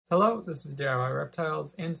Hello, this is DIY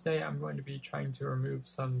Reptiles, and today I'm going to be trying to remove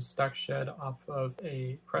some stuck shed off of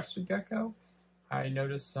a crested gecko. I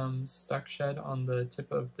noticed some stuck shed on the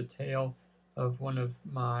tip of the tail of one of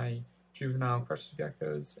my juvenile crested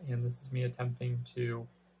geckos, and this is me attempting to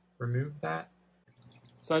remove that.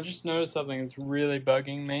 So I just noticed something that's really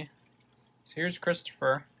bugging me. So here's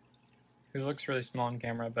Christopher, who looks really small on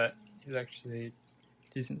camera, but he's actually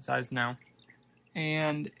decent size now.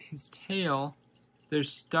 And his tail, there's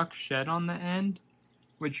stuck shed on the end,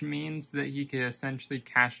 which means that he could essentially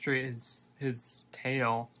castrate his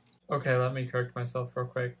tail. Okay, let me correct myself real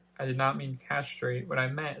quick. I did not mean castrate. What I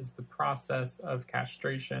meant is the process of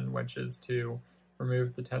castration, which is to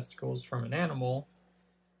remove the testicles from an animal,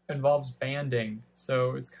 involves banding.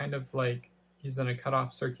 So it's kind of like he's in a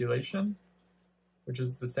cutoff circulation, which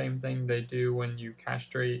is the same thing they do when you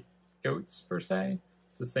castrate goats, per se.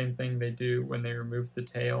 It's the same thing they do when they remove the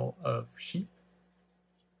tail of sheep.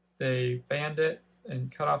 They band it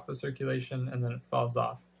and cut off the circulation, and then it falls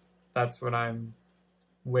off. That's what I'm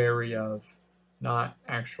wary of, not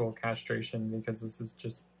actual castration, because this is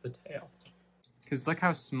just the tail. Because look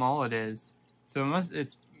how small it is. So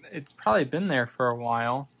it's probably been there for a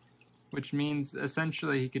while, which means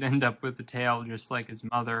essentially he could end up with a tail just like his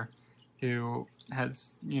mother, who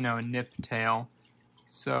has, a nip tail.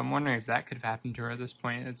 So I'm wondering if that could have happened to her at this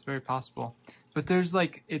point. It's very possible. But there's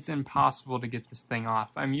it's impossible to get this thing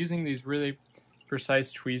off. I'm using these really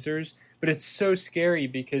precise tweezers, but it's so scary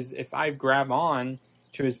because if I grab on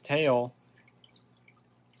to his tail,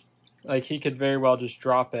 he could very well just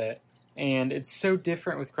drop it. And it's so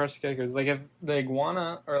different with crested geckos. If the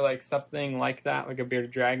iguana or something like that, like a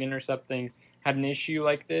bearded dragon or something, had an issue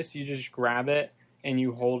like this, you just grab it and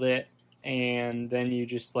you hold it, and then you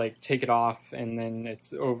just take it off, and then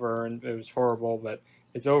it's over. And it was horrible, but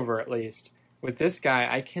it's over at least. With this guy,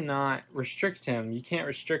 I cannot restrict him. You can't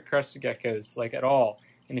restrict crested geckos at all.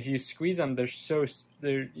 And if you squeeze them, they're so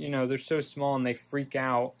small and they freak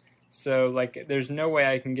out. So there's no way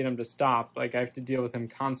I can get him to stop. I have to deal with him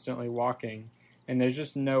constantly walking, and there's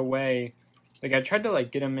just no way. I tried to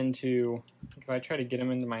get him into. If I try to get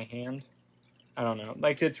him into my hand, I don't know.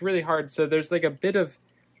 It's really hard. So there's a bit of.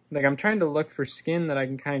 I'm trying to look for skin that I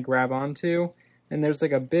can kind of grab onto, and there's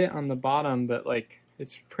a bit on the bottom, but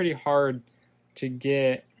it's pretty hard to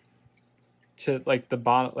get to the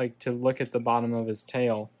bottom, to look at the bottom of his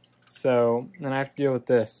tail. So then I have to deal with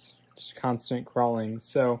this, just constant crawling.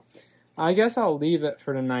 So I guess I'll leave it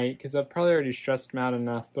for tonight because I've probably already stressed him out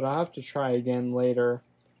enough, but I'll have to try again later.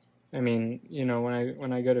 I mean,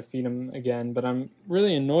 when I go to feed him again. But I'm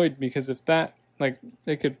really annoyed because if that,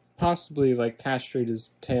 it could possibly castrate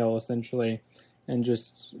his tail essentially, and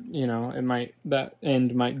just that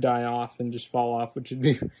end might die off and just fall off, which would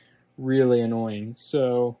be really annoying.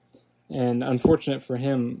 So, and unfortunate for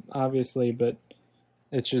him obviously, but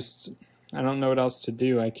it's just, I don't know what else to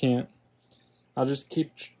do. I can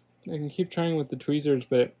keep trying with the tweezers,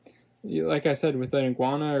 but like I said, with an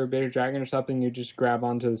iguana or a bearded dragon or something, you just grab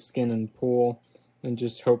onto the skin and pull and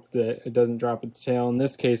just hope that it doesn't drop its tail. In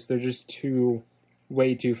this case, they're just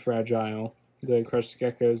way too fragile. The crested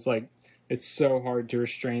geckos, it's so hard to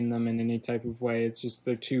restrain them in any type of way. It's just,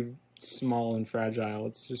 they're too small and fragile.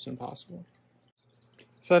 It's just impossible.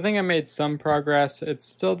 So I think I made some progress. It's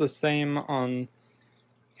still the same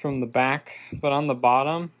from the back, but on the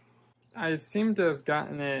bottom, I seem to have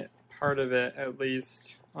gotten it, part of it at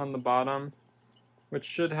least, on the bottom, which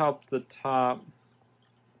should help the top.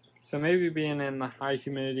 So maybe being in the high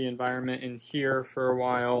humidity environment in here for a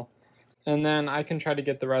while, and then I can try to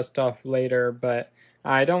get the rest off later, but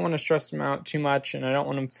I don't want to stress him out too much, and I don't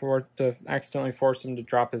want him to accidentally force him to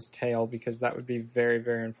drop his tail, because that would be very,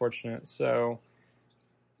 very unfortunate. So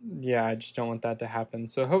yeah, I just don't want that to happen.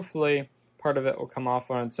 So hopefully part of it will come off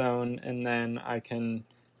on its own, and then I can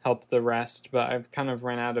help the rest. But I've kind of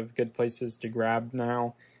run out of good places to grab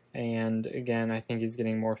now, and again, I think he's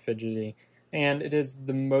getting more fidgety. And it is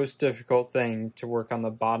the most difficult thing to work on the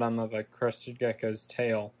bottom of a crested gecko's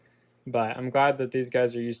tail. But I'm glad that these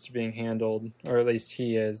guys are used to being handled, or at least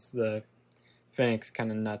he is. The Finnick's kind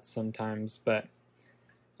of nuts sometimes, but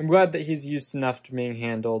I'm glad that he's used enough to being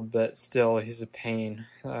handled, but still, he's a pain.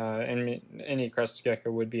 And any crested gecko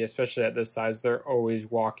would be, especially at this size. They're always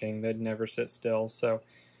walking. They'd never sit still, so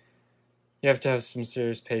you have to have some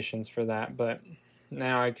serious patience for that. But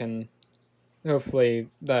now I can, hopefully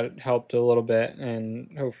that helped a little bit,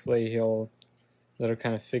 and hopefully that'll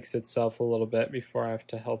kind of fix itself a little bit before I have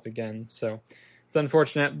to help again. So it's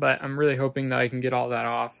unfortunate, but I'm really hoping that I can get all that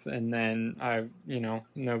off, and then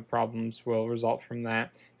no problems will result from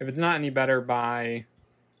that. If it's not any better by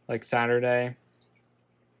Saturday,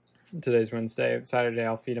 today's Wednesday. Saturday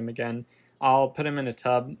I'll feed him again. I'll put him in a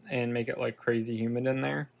tub and make it like crazy humid in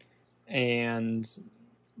there, and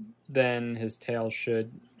then his tail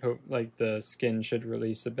should, like the skin should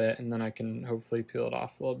release a bit, and then I can hopefully peel it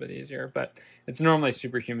off a little bit easier. But it's normally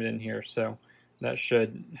super humid in here, so that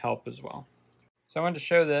should help as well. So I wanted to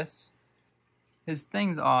show this. His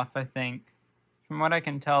thing's off, I think. From what I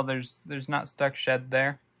can tell, there's not stuck shed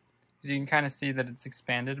there. Because you can kind of see that it's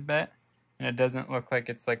expanded a bit, and it doesn't look like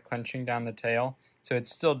it's like clenching down the tail. So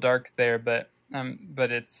it's still dark there, but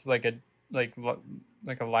it's like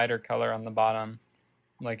a lighter color on the bottom,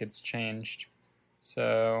 like it's changed.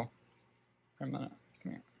 So for a minute,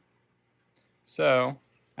 come here. So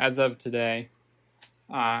as of today,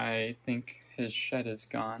 I think his shed is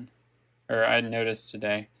gone, or I noticed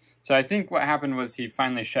today. So I think what happened was he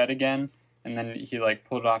finally shed again, and then he like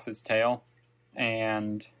pulled off his tail,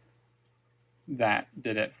 and that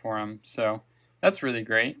did it for him. So that's really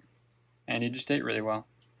great. And he just ate really well.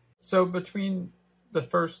 So between the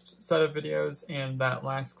first set of videos and that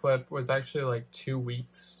last clip was actually like 2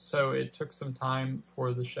 weeks. So it took some time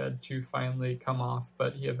for the shed to finally come off,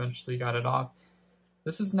 but he eventually got it off.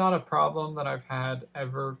 This is not a problem that I've had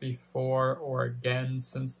ever before or again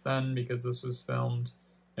since then, because this was filmed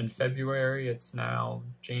in February. It's now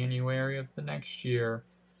January of the next year.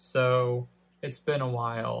 So it's been a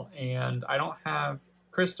while, and I don't have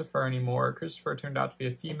Christopher anymore. Christopher turned out to be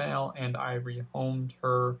a female, and I rehomed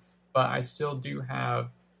her, but I still do have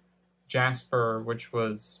Jasper, which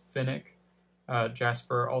was Finnick.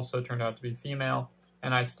 Jasper also turned out to be female,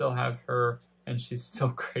 and I still have her, and she's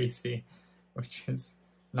still crazy, which is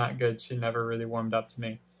not good. She never really warmed up to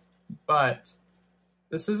me. But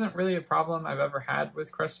this isn't really a problem I've ever had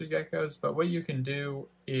with crested geckos, but what you can do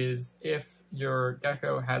is, if your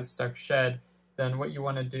gecko has stuck shed, then what you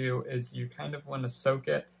want to do is you kind of want to soak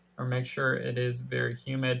it or make sure it is very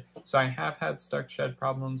humid. So I have had stuck shed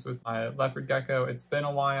problems with my leopard gecko. It's been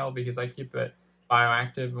a while because I keep it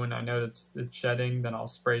bioactive. When I know it's shedding, then I'll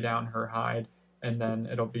spray down her hide, and then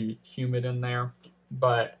it'll be humid in there.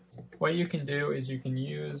 But what you can do is you can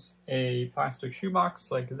use a plastic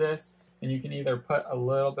shoebox like this, and you can either put a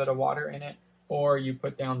little bit of water in it, or you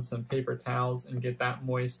put down some paper towels and get that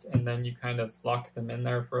moist, and then you kind of lock them in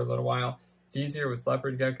there for a little while. It's easier with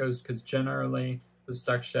leopard geckos because generally the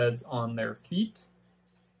stuck shed's on their feet,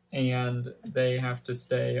 and they have to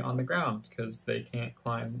stay on the ground because they can't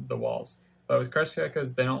climb the walls. But with crested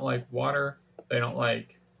geckos, they don't like water, they don't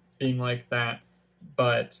like being like that,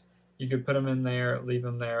 but you could put them in there, leave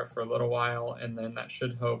them there for a little while, and then that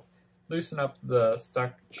should help loosen up the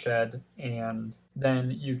stuck shed, and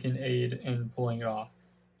then you can aid in pulling it off.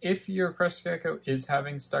 If your crested gecko is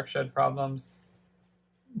having stuck shed problems,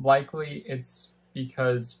 likely it's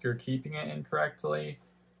because you're keeping it incorrectly,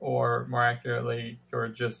 or more accurately, you're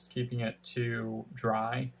just keeping it too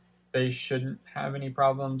dry. They shouldn't have any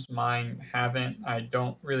problems. Mine haven't. I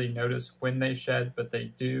don't really notice when they shed, but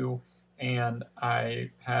they do, and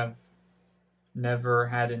I have never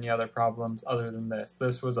had any other problems other than this.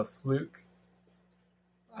 This was a fluke,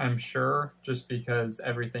 I'm sure, just because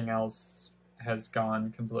everything else has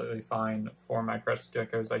gone completely fine for my crested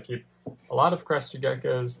geckos. I keep a lot of crested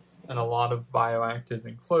geckos and a lot of bioactive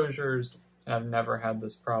enclosures, and I've never had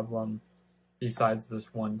this problem besides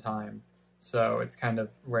this one time. So it's kind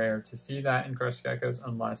of rare to see that in crested geckos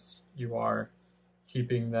unless you are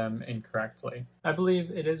keeping them incorrectly. I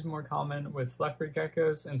believe it is more common with leopard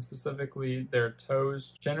geckos, and specifically their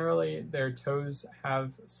toes. Generally, their toes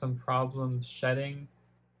have some problems shedding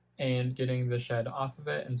and getting the shed off of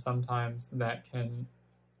it, and sometimes that can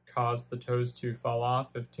cause the toes to fall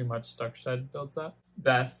off if too much stuck shed builds up.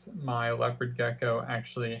 Beth, my leopard gecko,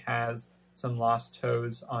 actually has some lost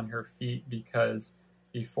toes on her feet because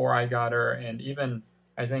before I got her, and even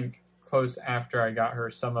I think close after I got her,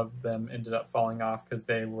 some of them ended up falling off because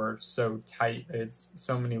they were so tight. It's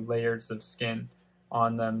so many layers of skin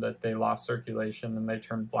on them that they lost circulation and they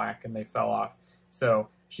turned black and they fell off. So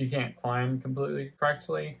she can't climb completely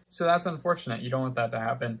correctly. So that's unfortunate. You don't want that to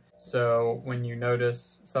happen. So when you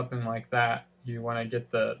notice something like that, you want to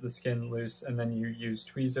get the skin loose, and then you use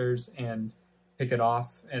tweezers and pick it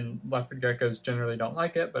off. And leopard geckos generally don't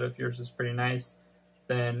like it, but if yours is pretty nice,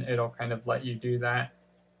 then it'll kind of let you do that.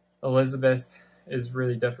 Elizabeth is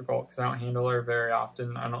really difficult because I don't handle her very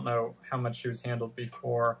often. I don't know how much she was handled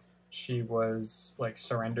before she was like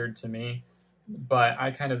surrendered to me, but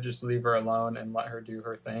I kind of just leave her alone and let her do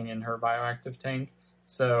her thing in her bioactive tank.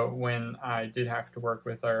 So when I did have to work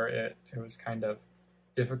with her, it was kind of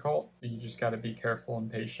difficult. You just got to be careful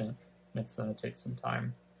and patient, and it's going to take some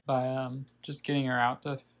time. By just getting her out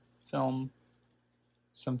to film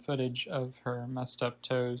some footage of her messed up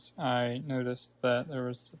toes, I noticed that there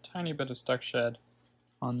was a tiny bit of stuck shed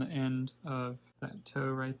on the end of that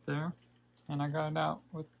toe right there, and I got it out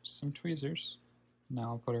with some tweezers. Now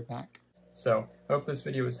I'll put her back. So, hope this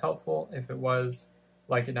video was helpful. If it was,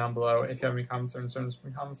 like it down below. If you have any comments or concerns,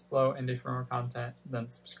 comments below, and if you want more content, then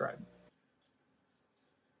subscribe.